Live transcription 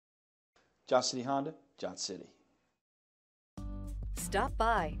Johnson City Honda, Johnson City. Stop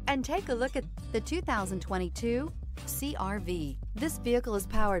by and take a look at the 2022 CR-V. This vehicle is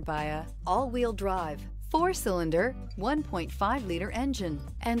powered by a all-wheel drive, 4-cylinder, 1.5-liter engine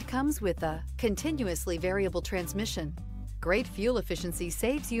and comes with a continuously variable transmission. Great fuel efficiency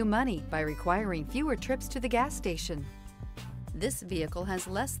saves you money by requiring fewer trips to the gas station. This vehicle has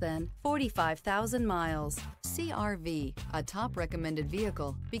less than 45,000 miles. CR-V, a top recommended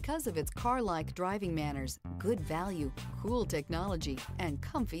vehicle because of its car-like driving manners, good value, cool technology, and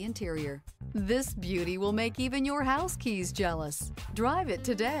comfy interior. This beauty will make even your house keys jealous. Drive it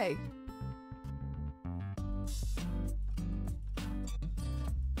today.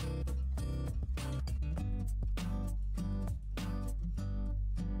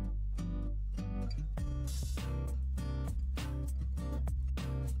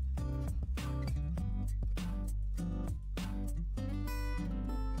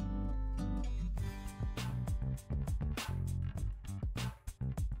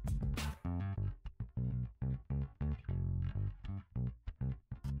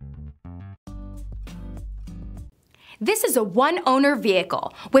 This is a one-owner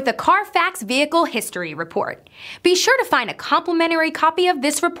vehicle with a Carfax Vehicle History Report. Be sure to find a complimentary copy of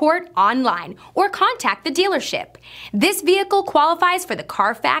this report online or contact the dealership. This vehicle qualifies for the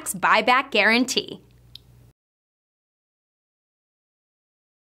Carfax Buyback Guarantee.